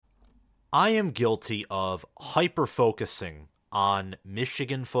I am guilty of hyper-focusing on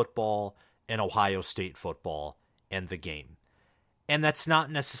Michigan football and Ohio State football and the game. And that's not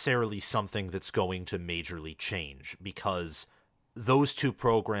necessarily something that's going to majorly change because those two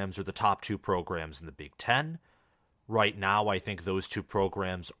programs are the top two programs in the Big Ten. Right now, I think those two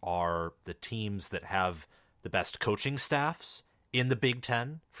programs are the teams that have the best coaching staffs in the Big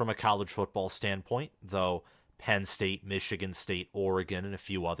Ten from a college football standpoint, though Penn State, Michigan State, Oregon, and a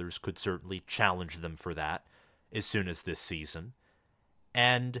few others could certainly challenge them for that as soon as this season.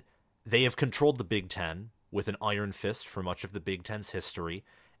 And they have controlled the Big Ten with an iron fist for much of the Big Ten's history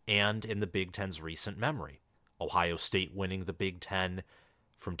and in the Big Ten's recent memory. Ohio State winning the Big Ten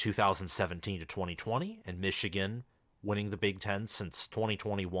from 2017 to 2020, and Michigan winning the Big Ten since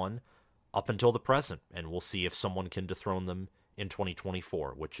 2021 up until the present. And we'll see if someone can dethrone them in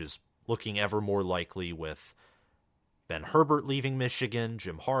 2024, which is looking ever more likely with Ben Herbert leaving Michigan,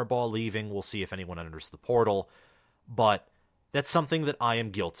 Jim Harbaugh leaving. We'll see if anyone enters the portal. But that's something that I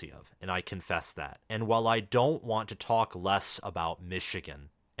am guilty of, and I confess that. And while I don't want to talk less about Michigan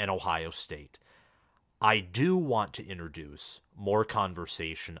and Ohio State, I do want to introduce more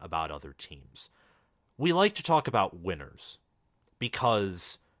conversation about other teams. We like to talk about winners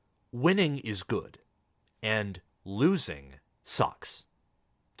because winning is good and losing sucks.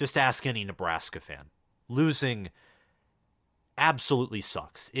 Just ask any Nebraska fan. Losing absolutely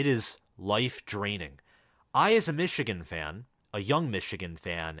sucks. It is life-draining. I, as a Michigan fan, a young Michigan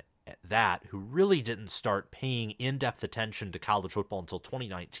fan at that, who really didn't start paying in-depth attention to college football until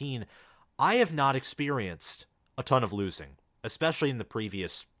 2019, I have not experienced a ton of losing, especially in the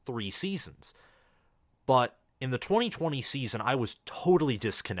previous 3 seasons. But in the 2020 season, I was totally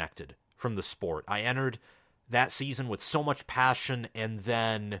disconnected from the sport. I entered that season with so much passion, and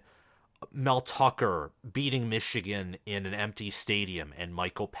then Mel Tucker beating Michigan in an empty stadium, and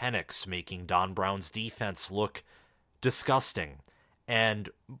Michael Penix making Don Brown's defense look disgusting, and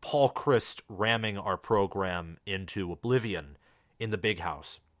Paul Chryst ramming our program into oblivion in the Big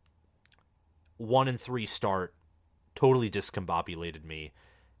House. 1-3 start totally discombobulated me,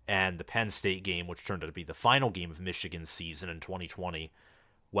 and the Penn State game, which turned out to be the final game of Michigan's season in 2020,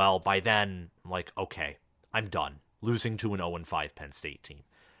 well, by then, I'm like, okay, I'm done losing to an 0-5 Penn State team.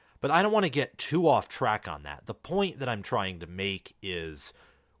 But I don't want to get too off track on that. The point that I'm trying to make is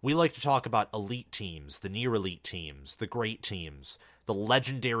we like to talk about elite teams, the near-elite teams, the great teams, the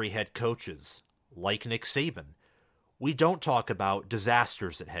legendary head coaches, like Nick Saban. We don't talk about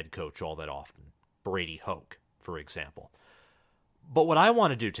disasters at head coach all that often. Brady Hoke, for example. But what I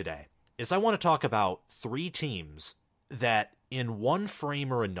want to do today is I want to talk about 3 teams that in one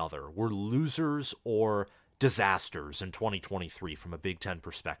frame or another were losers or disasters in 2023 from a Big Ten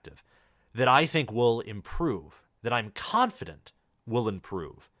perspective that I think will improve, that I'm confident will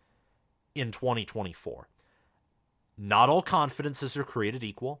improve in 2024. Not all confidences are created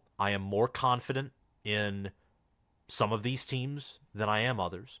equal. I am more confident in some of these teams than I am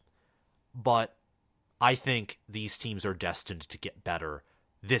others, but I think these teams are destined to get better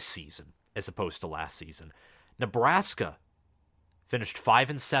this season as opposed to last season. Nebraska finished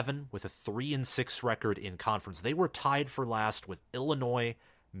 5-7 with a 3-6 record in conference. They were tied for last with Illinois,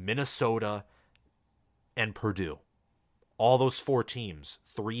 Minnesota, and Purdue. All those 4 teams,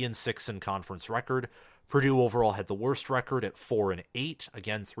 3-6 in conference record. Purdue overall had the worst record at 4-8,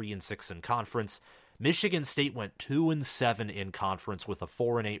 again 3-6 in conference. Michigan State went 2-7 in conference with a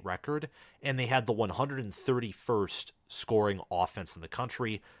 4-8 record, and they had the 131st scoring offense in the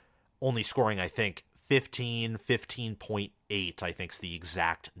country, only scoring, I think, 15.8, I think is the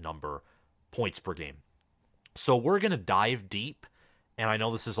exact number, points per game. So we're going to dive deep, and I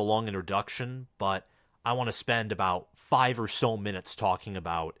know this is a long introduction, but I want to spend about 5 or so minutes talking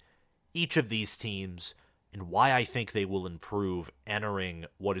about each of these teams and why I think they will improve entering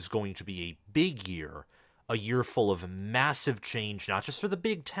what is going to be a big year, a year full of massive change, not just for the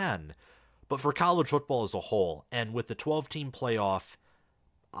Big Ten, but for college football as a whole. And with the 12-team playoff,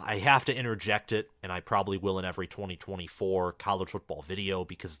 I have to interject it, and I probably will in every 2024 college football video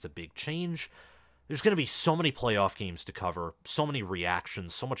because it's a big change. There's going to be so many playoff games to cover, so many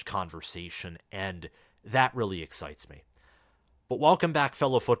reactions, so much conversation, and that really excites me. But welcome back,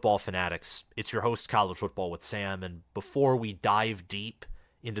 fellow football fanatics. It's your host, College Football with Sam, and before we dive deep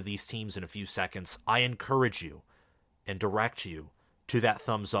into these teams in a few seconds, I encourage you and direct you to that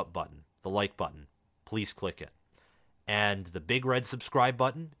thumbs up button, the like button. Please click it. And the big red subscribe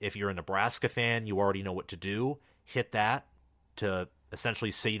button, if you're a Nebraska fan, you already know what to do. Hit that to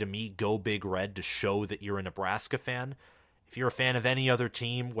essentially say to me, go big red, to show that you're a Nebraska fan. If you're a fan of any other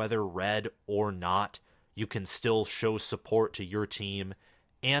team, whether red or not, you can still show support to your team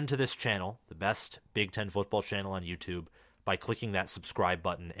and to this channel, the best Big Ten football channel on YouTube, by clicking that subscribe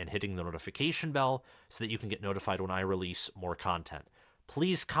button and hitting the notification bell so that you can get notified when I release more content.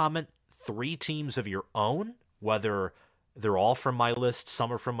 Please comment 3 teams of your own, whether they're all from my list,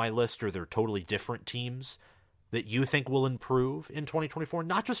 some are from my list, or they're totally different teams that you think will improve in 2024,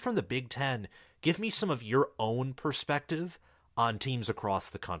 not just from the Big Ten. Give me some of your own perspective on teams across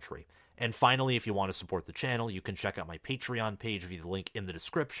the country. And finally, if you want to support the channel, you can check out my Patreon page via the link in the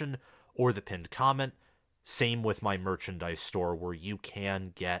description or the pinned comment. Same with my merchandise store, where you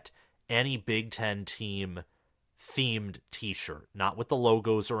can get any Big Ten team themed t-shirt, not with the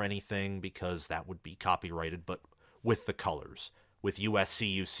logos or anything because that would be copyrighted, but with the colors, with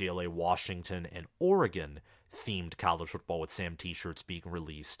USC, UCLA, Washington, and Oregon themed college football with Sam t-shirts being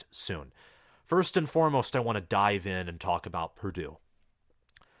released soon. First and foremost, I want to dive in and talk about Purdue.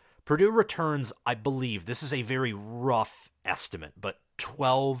 Purdue returns, I believe, this is a very rough estimate, but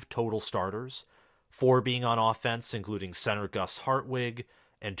 12 total starters, 4 being on offense, including center Gus Hartwig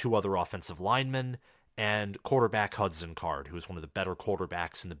and 2 other offensive linemen, and quarterback Hudson Card, who is one of the better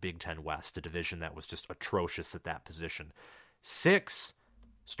quarterbacks in the Big Ten West, a division that was just atrocious at that position. 6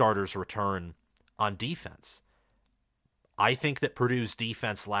 starters return on defense. I think that Purdue's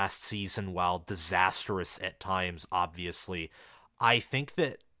defense last season, while disastrous at times, obviously, I think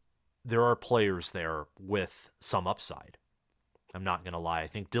that there are players there with some upside. I'm not going to lie. I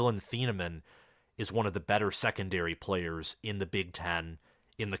think Dylan Thieneman is one of the better secondary players in the Big Ten,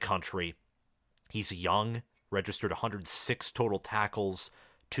 in the country. He's young, registered 106 total tackles,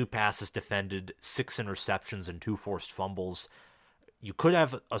 2 passes defended, 6 interceptions, and 2 forced fumbles. You could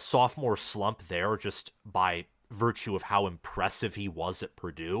have a sophomore slump there just by virtue of how impressive he was at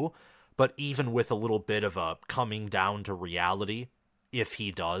Purdue, but even with a little bit of a coming down to reality, if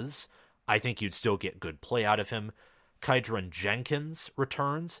he does, I think you'd still get good play out of him. Kydron Jenkins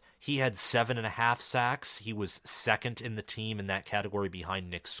returns. He had 7.5 sacks. He was second in the team in that category behind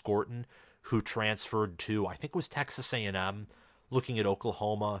Nick Scorton, who transferred to, I think it was Texas A&M, looking at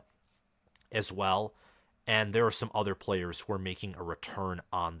Oklahoma as well. And there are some other players who are making a return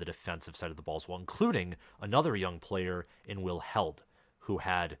on the defensive side of the ball as well, including another young player in Will Held, who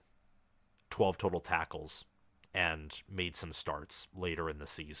had 12 total tackles and made some starts later in the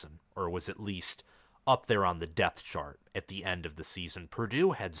season, or was at least up there on the depth chart at the end of the season.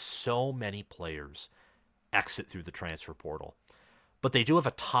 Purdue had so many players exit through the transfer portal, but they do have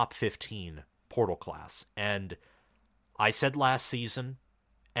a top 15 portal class. And I said last season,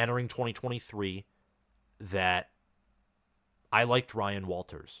 entering 2023, that I liked Ryan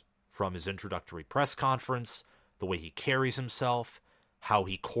Walters from his introductory press conference, the way he carries himself, how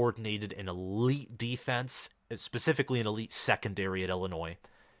he coordinated an elite defense, specifically an elite secondary at Illinois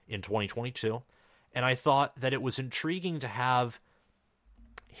in 2022. And I thought that it was intriguing to have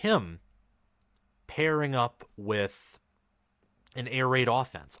him pairing up with an air raid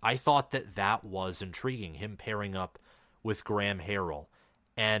offense. I thought that that was intriguing, him pairing up with Graham Harrell.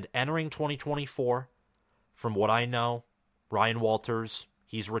 And entering 2024, from what I know, Ryan Walters,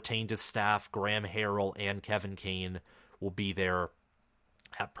 he's retained his staff. Graham Harrell and Kevin Kane will be there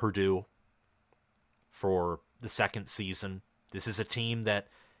at Purdue for the second season. This is a team that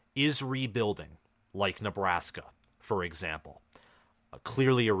is rebuilding, like Nebraska, for example.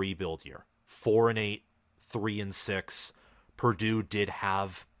 Clearly a rebuild year. 4-8, 3-6. Purdue did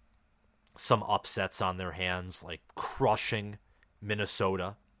have some upsets on their hands, like crushing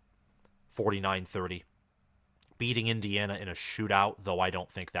Minnesota 49-30. Beating Indiana in a shootout, though I don't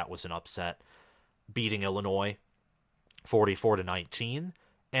think that was an upset. Beating Illinois 44-19.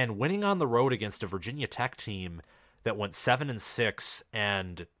 And winning on the road against a Virginia Tech team that went 7-6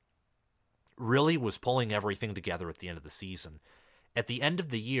 and really was pulling everything together at the end of the season. At the end of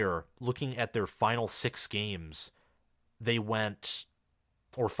the year, looking at their final 6 games, they went,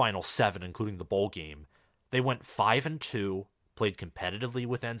 or final 7, including the bowl game, they went 5-2, played competitively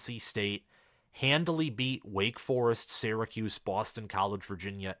with NC State, handily beat Wake Forest, Syracuse, Boston College,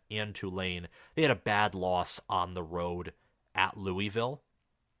 Virginia, and Tulane. They had a bad loss on the road at Louisville,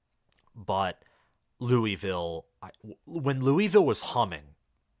 but Louisville, when Louisville was humming,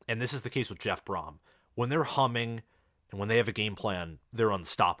 and this is the case with Jeff Brom, when they're humming and when they have a game plan, they're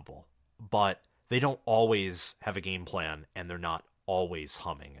unstoppable. But they don't always have a game plan, and they're not always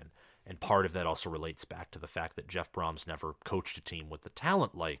humming. And part of that also relates back to the fact that Jeff Brom's never coached a team with the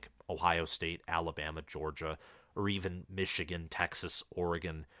talent like Ohio State, Alabama, Georgia, or even Michigan, Texas,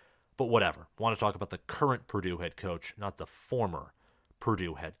 Oregon. But whatever. I want to talk about the current Purdue head coach, not the former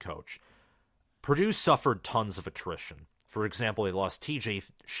Purdue head coach. Purdue suffered tons of attrition. For example, they lost TJ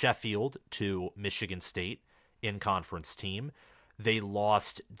Sheffield to Michigan State in conference team. They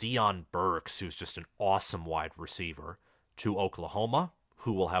lost Deion Burks, who's just an awesome wide receiver, to Oklahoma,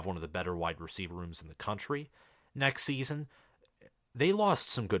 who will have one of the better wide receiver rooms in the country next season. They lost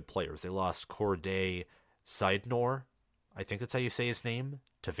some good players. They lost Corday Seidnor, I think that's how you say his name,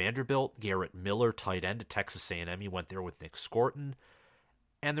 to Vanderbilt. Garrett Miller, tight end, to Texas A&M. He went there with Nick Scorton.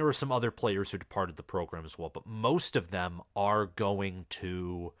 And there were some other players who departed the program as well. But most of them are going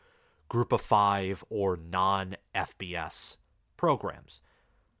to Group of Five or non-FBS programs.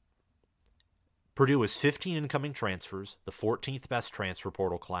 Purdue has 15 incoming transfers, the 14th best transfer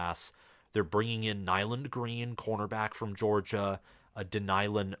portal class. They're bringing in Nyland Green, cornerback from Georgia,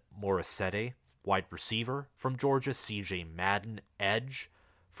 Denilan Morissette, wide receiver from Georgia, CJ Madden, edge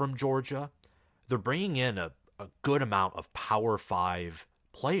from Georgia. They're bringing in a good amount of Power 5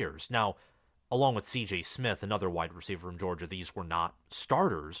 players. Now, along with CJ Smith, another wide receiver from Georgia, these were not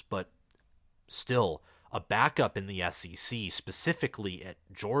starters, but still a backup in the SEC, specifically at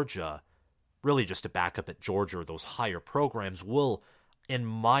Georgia, really just a backup at Georgia or those higher programs will, in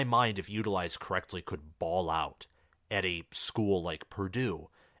my mind, if utilized correctly, could ball out at a school like Purdue,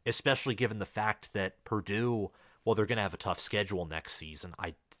 especially given the fact that Purdue, well, they're going to have a tough schedule next season.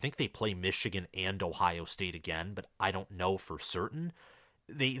 I think they play Michigan and Ohio State again, but I don't know for certain.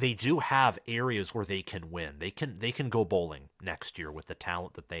 They do have areas where they can win. They can go bowling next year with the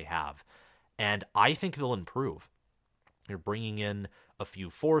talent that they have. And I think they'll improve. They're bringing in a few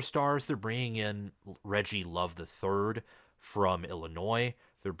 4-stars. They're bringing in Reggie Love III from Illinois.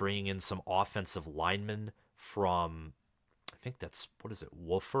 They're bringing in some offensive linemen from, I think that's,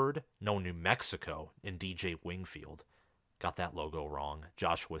 Wofford? No, New Mexico, in DJ Wingfield. Got that logo wrong.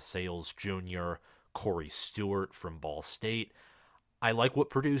 Joshua Sales Jr., Corey Stewart from Ball State. I like what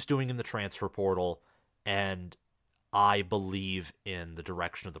Purdue's doing in the transfer portal, and I believe in the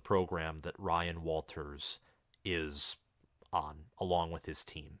direction of the program that Ryan Walters is on, along with his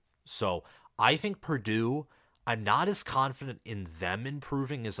team. So I think Purdue, I'm not as confident in them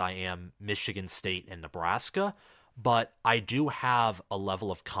improving as I am Michigan State and Nebraska, but I do have a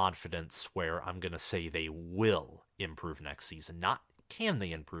level of confidence where I'm going to say they will improve next season. Not can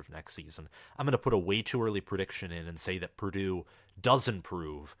they improve next season. I'm going to put a way too early prediction in and say that Purdue does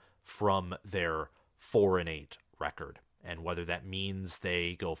improve from their 4-8 record. And whether that means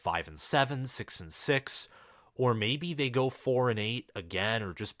they go 5-7, 6-6, or maybe they go 4-8 again,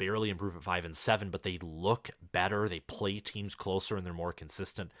 or just barely improve at 5-7, but they look better, they play teams closer, and they're more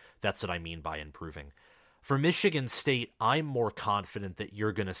consistent. That's what I mean by improving. For Michigan State, I'm more confident that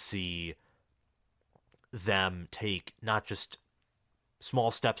you're going to see them take not just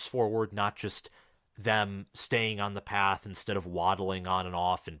small steps forward, not just them staying on the path instead of waddling on and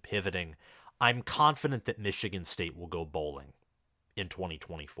off and pivoting. I'm confident that Michigan State will go bowling in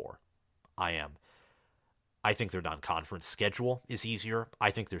 2024. I am. I think their non-conference schedule is easier. I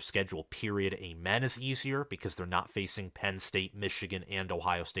think their schedule, period, amen, is easier because they're not facing Penn State, Michigan, and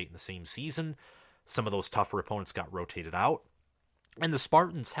Ohio State in the same season. Some of those tougher opponents got rotated out. And the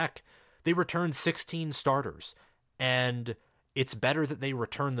Spartans, heck, they returned 16 starters. And it's better that they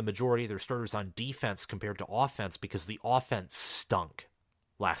return the majority of their starters on defense compared to offense because the offense stunk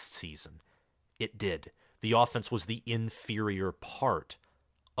last season. It did. The offense was the inferior part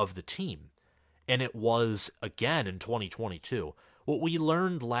of the team. And it was, again, in 2022. What we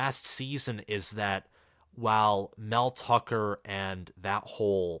learned last season is that while Mel Tucker and that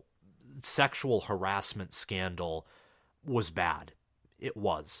whole sexual harassment scandal was bad, it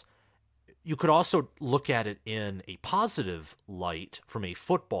was. You could also look at it in a positive light from a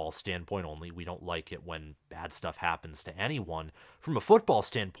football standpoint only. We don't like it when bad stuff happens to anyone. From a football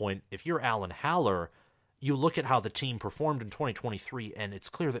standpoint, if you're Alan Haller, you look at how the team performed in 2023, and it's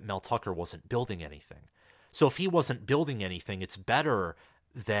clear that Mel Tucker wasn't building anything. So if he wasn't building anything, it's better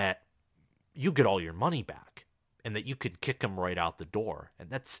that you get all your money back and that you could kick him right out the door. And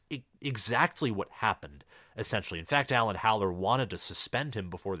that's exactly what happened, essentially. In fact, Alan Haller wanted to suspend him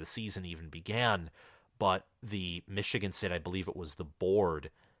before the season even began, but the Michigan State, I believe it was the board,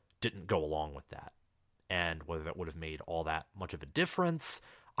 didn't go along with that. And whether that would have made all that much of a difference,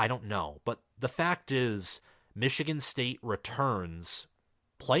 I don't know. But the fact is, Michigan State returns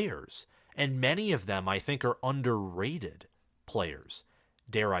players, and many of them, I think, are underrated players,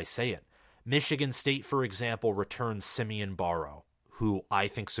 dare I say it. Michigan State, for example, returns Simeon Barrow, who I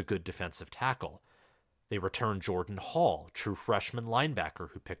think is a good defensive tackle. They return Jordan Hall, true freshman linebacker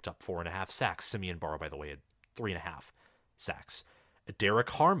who picked up 4.5 sacks. Simeon Barrow, by the way, had 3.5 sacks.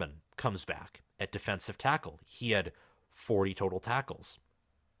 Derek Harmon comes back at defensive tackle. He had 40 total tackles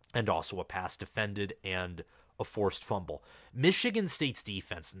and also a pass defended and a forced fumble. Michigan State's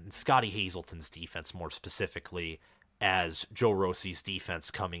defense, and Scotty Hazelton's defense more specifically, as Joe Rossi's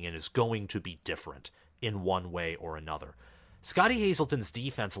defense coming in is going to be different in one way or another. Scotty Hazelton's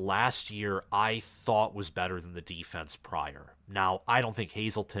defense last year I thought was better than the defense prior. Now, I don't think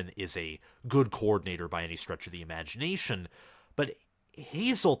Hazelton is a good coordinator by any stretch of the imagination, but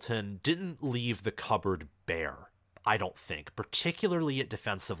Hazelton didn't leave the cupboard bare, I don't think, particularly at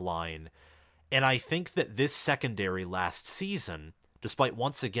defensive line. And I think that this secondary last season, despite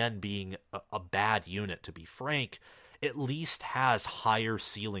once again being a bad unit, to be frank, at least has higher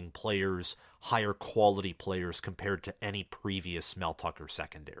ceiling players, higher quality players compared to any previous Mel Tucker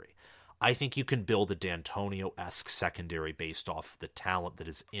secondary. I think you can build a D'Antonio-esque secondary based off the talent that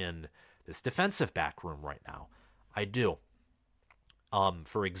is in this defensive back room right now. I do.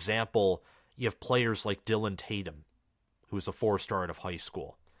 For example, you have players like Dylan Tatum, who's a 4-star out of high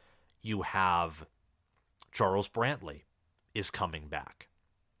school. You have Charles Brantley is coming back.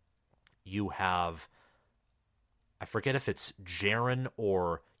 You have, I forget if it's Jaron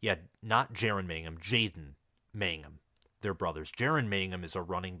or, not Jaron Mangum, Jaden Mangum. They're brothers. Jaron Mangum is a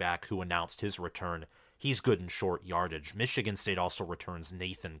running back who announced his return. He's good in short yardage. Michigan State also returns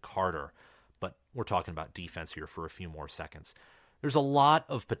Nathan Carter, but we're talking about defense here for a few more seconds. There's a lot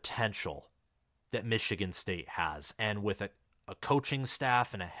of potential that Michigan State has, and with a coaching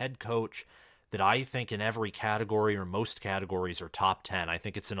staff and a head coach that I think in every category or most categories are top 10. I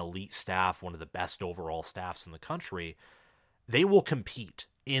think it's an elite staff, one of the best overall staffs in the country. They will compete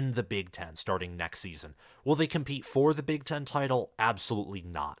in the Big Ten starting next season. Will they compete for the Big Ten title? Absolutely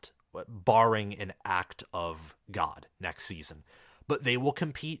not, barring an act of God next season. But they will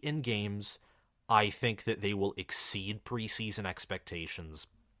compete in games. I think that they will exceed preseason expectations.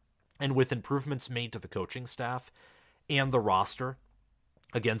 And with improvements made to the coaching staff and the roster,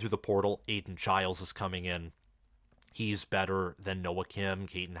 again, through the portal, Aiden Childs is coming in. He's better than Noah Kim,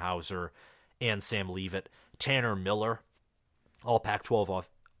 Caden Hauser, and Sam Leavitt. Tanner Miller, all Pac-12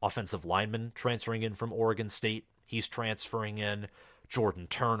 offensive lineman, transferring in from Oregon State. He's transferring in. Jordan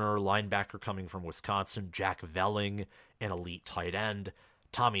Turner, linebacker coming from Wisconsin. Jack Velling, an elite tight end.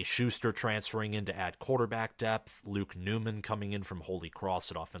 Tommy Schuster transferring in to add quarterback depth. Luke Newman coming in from Holy Cross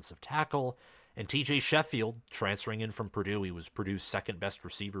at offensive tackle. And TJ Sheffield transferring in from Purdue. He was Purdue's second best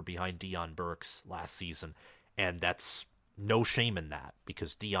receiver behind Deion Burks last season. And that's no shame in that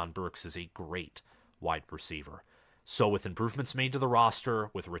because Deion Burks is a great wide receiver. So with improvements made to the roster,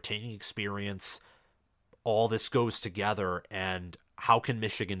 with retaining experience, all this goes together. And how can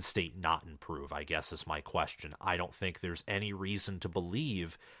Michigan State not improve, I guess is my question. I don't think there's any reason to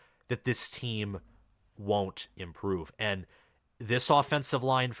believe that this team won't improve. And this offensive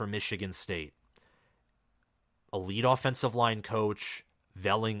line for Michigan State, elite offensive line coach,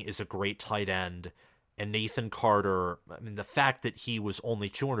 Velling is a great tight end, and Nathan Carter, I mean, the fact that he was only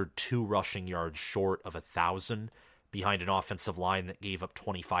 202 rushing yards short of 1,000 behind an offensive line that gave up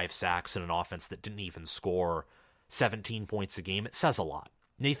 25 sacks and an offense that didn't even score 17 points a game, it says a lot.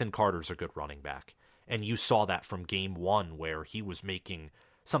 Nathan Carter's a good running back, and you saw that from game one where he was making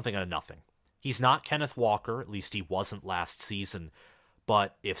something out of nothing. He's not Kenneth Walker, at least he wasn't last season,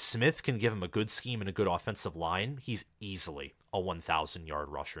 but if Smith can give him a good scheme and a good offensive line, he's easily a 1,000-yard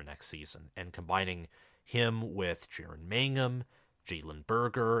rusher next season. And combining him with Jaron Mangum, Jalen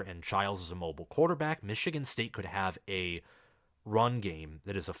Berger, and Childs as a mobile quarterback, Michigan State could have a run game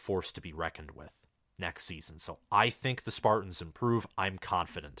that is a force to be reckoned with next season. So I think the Spartans improve. I'm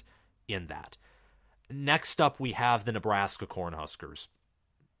confident in that. Next up, we have the Nebraska Cornhuskers.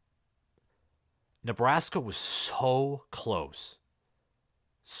 Nebraska was so close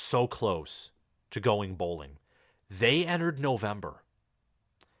to going bowling. They entered November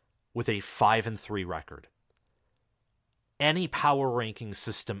with a 5-3 record. Any power ranking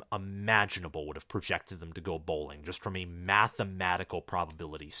system imaginable would have projected them to go bowling, just from a mathematical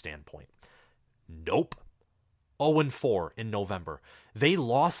probability standpoint. Nope. 0-4 in November. They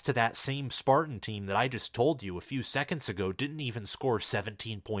lost to that same Spartan team that I just told you a few seconds ago didn't even score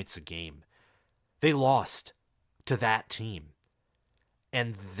 17 points a game. They lost to that team.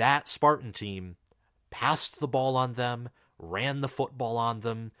 And that Spartan team passed the ball on them, ran the football on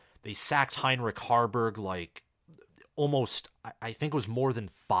them. They sacked Heinrich Harburg like almost, I think it was more than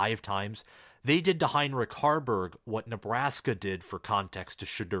 5 times. They did to Heinrich Harburg what Nebraska did, for context, to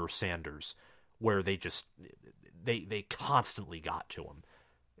Shadur Sanders, where they constantly got to him.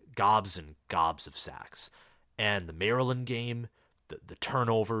 Gobs and gobs of sacks. And the Maryland game, the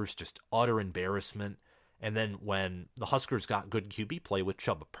turnovers, just utter embarrassment. And then when the Huskers got good QB play with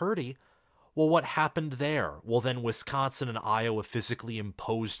Chubba Purdy, well, what happened there? Well, then Wisconsin and Iowa physically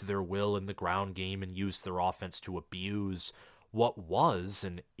imposed their will in the ground game and used their offense to abuse what was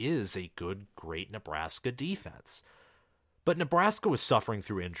and is a good, great Nebraska defense. But Nebraska was suffering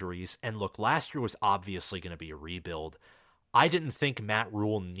through injuries, and look, last year was obviously going to be a rebuild. I didn't think Matt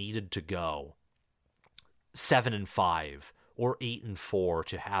Rule needed to go 7-5 or 8-4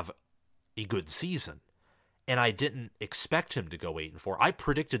 to have a good season. And I didn't expect him to go 8-4. I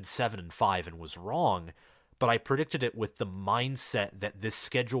predicted 7-5 and was wrong, but I predicted it with the mindset that this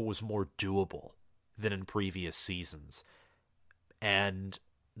schedule was more doable than in previous seasons. And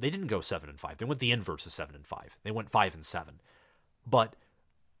they didn't go 7-5. They went the inverse of 7-5. They went 5-7. But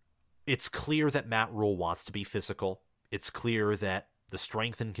it's clear that Matt Rule wants to be physical. It's clear that the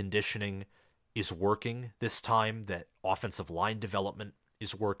strength and conditioning is working this time, that offensive line development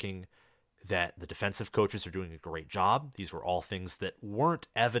is working, that the defensive coaches are doing a great job. These were all things that weren't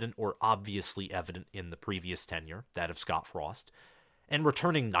evident or obviously evident in the previous tenure, that of Scott Frost. And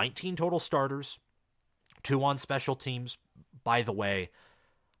returning 19 total starters, 2 on special teams. By the way,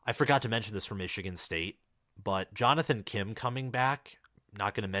 I forgot to mention this for Michigan State, but Jonathan Kim coming back,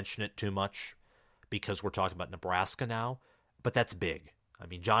 not going to mention it too much because we're talking about Nebraska now, but that's big. I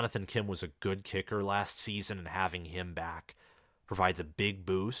mean, Jonathan Kim was a good kicker last season, and having him back provides a big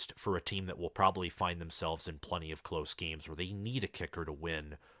boost for a team that will probably find themselves in plenty of close games where they need a kicker to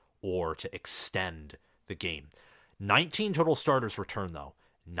win or to extend the game. 19 total starters return, though.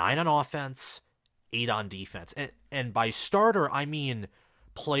 9 on offense, 8 on defense. And by starter, I mean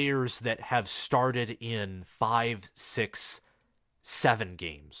players that have started in 5, 6, 7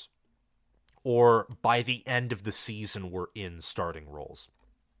 games, or by the end of the season were in starting roles.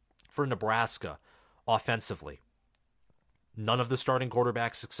 For Nebraska, offensively, none of the starting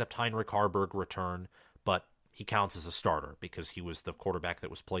quarterbacks except Heinrich Harburg return, but he counts as a starter because he was the quarterback that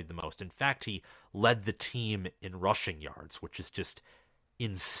was played the most. In fact, he led the team in rushing yards, which is just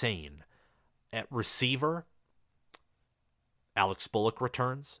insane. At receiver, Alex Bullock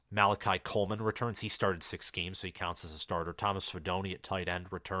returns. Malachi Coleman returns. He started 6 games, so he counts as a starter. Thomas Fidone at tight end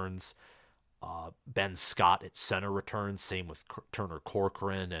returns. Ben Scott at center returns. Same with Turner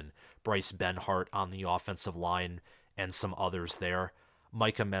Corcoran and Bryce Benhart on the offensive line and some others there.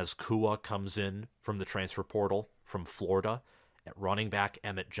 Micah Mezcua comes in from the transfer portal from Florida. At running back,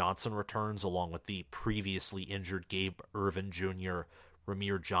 Emmett Johnson returns along with the previously injured Gabe Irvin Jr.,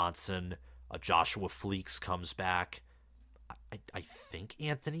 Ramir Johnson. Joshua Fleeks comes back. I think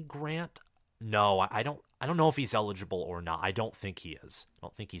Anthony Grant. No, I don't know if he's eligible or not. I don't think he is. I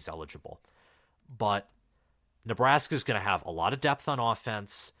don't think he's eligible. But Nebraska's going to have a lot of depth on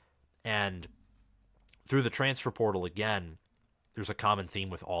offense, and through the transfer portal again, there's a common theme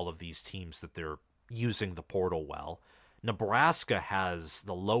with all of these teams that they're using the portal well. Nebraska has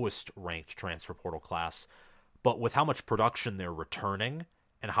the lowest ranked transfer portal class, but with how much production they're returning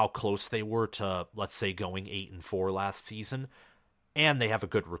and how close they were to, let's say, going 8-4 last season, and they have a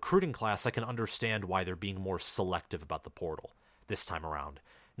good recruiting class, I can understand why they're being more selective about the portal this time around.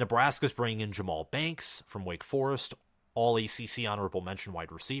 Nebraska's bringing in Jamal Banks from Wake Forest, all ACC honorable mention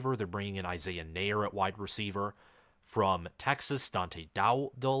wide receiver. They're bringing in Isaiah Nair at wide receiver from Texas. Dante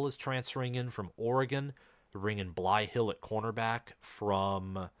Dowdle is transferring in from Oregon. They're bringing in Bly Hill at cornerback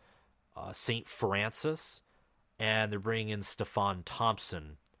from St. Francis. And they're bringing in Stephon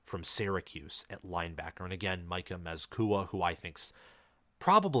Thompson from Syracuse at linebacker. And again, Micah Mezcua, who I think's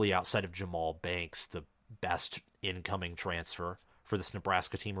probably outside of Jamal Banks the best incoming transfer for this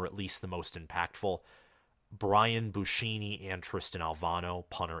Nebraska team, or at least the most impactful. Brian Buschini and Tristan Alvano,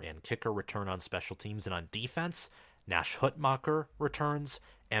 punter and kicker, return on special teams. And on defense, Nash Hutmacher returns.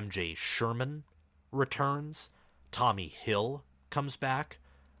 MJ Sherman returns. Tommy Hill comes back.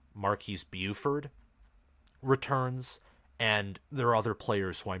 Marquise Buford returns. And there are other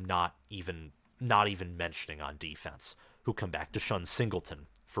players who I'm not even mentioning on defense who come back. Deshaun Singleton,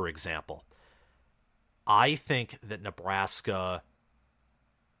 for example. I think that Nebraska,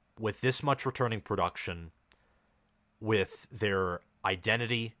 with this much returning production, with their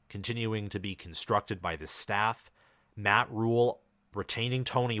identity continuing to be constructed by the staff, Matt Rule retaining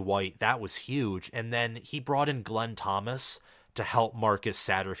Tony White, that was huge. And then he brought in Glenn Thomas to help Marcus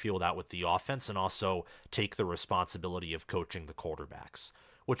Satterfield out with the offense and also take the responsibility of coaching the quarterbacks,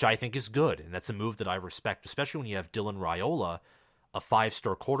 which I think is good. And that's a move that I respect, especially when you have Dylan Raiola, a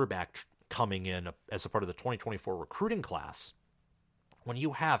 5-star quarterback coming in as a part of the 2024 recruiting class. When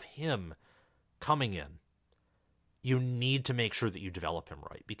you have him coming in, you need to make sure that you develop him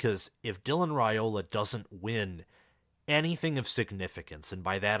right. Because if Dylan Raiola doesn't win anything of significance, and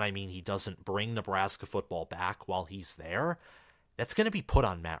by that I mean he doesn't bring Nebraska football back while he's there, that's going to be put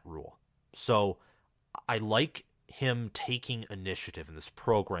on Matt Rule. So I like him taking initiative and this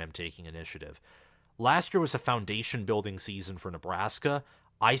program taking initiative. Last year was a foundation building season for Nebraska.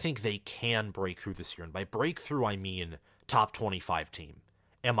 I think they can break through this year. And by breakthrough, I mean top 25 team.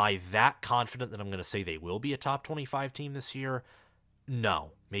 Am I that confident that I'm going to say they will be a top 25 team this year?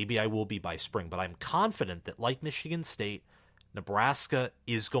 No. Maybe I will be by spring, but I'm confident that, like Michigan State, Nebraska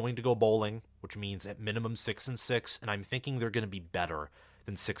is going to go bowling, which means at minimum 6-6, and I'm thinking they're going to be better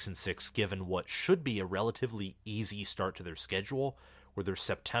than 6-6 given what should be a relatively easy start to their schedule, where their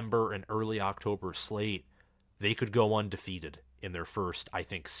September and early October slate, they could go undefeated in their first, I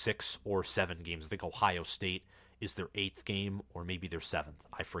think, 6 or 7 games. I think Ohio State is their 8th game, or maybe their 7th.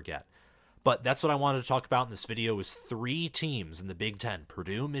 I forget. But that's what I wanted to talk about in this video, is 3 teams in the Big Ten,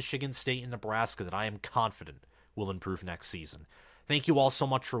 Purdue, Michigan State, and Nebraska, that I am confident will improve next season. Thank you all so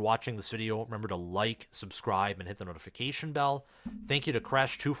much for watching this video. Remember to like, subscribe, and hit the notification bell. Thank you to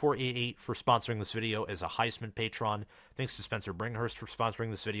Crash2488 for sponsoring this video as a Heisman patron. Thanks to Spencer Bringhurst for sponsoring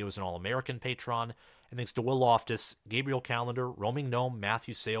this video as an All-American patron. And thanks to Will Loftus, Gabriel Calendar, Roaming Gnome,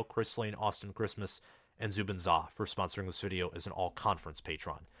 Matthew Sale, Chris Lane, Austin Christmas, and Zubin Zah for sponsoring this video as an All-Conference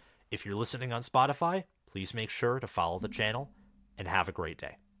patron. If you're listening on Spotify, please make sure to follow the channel, and have a great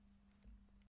day.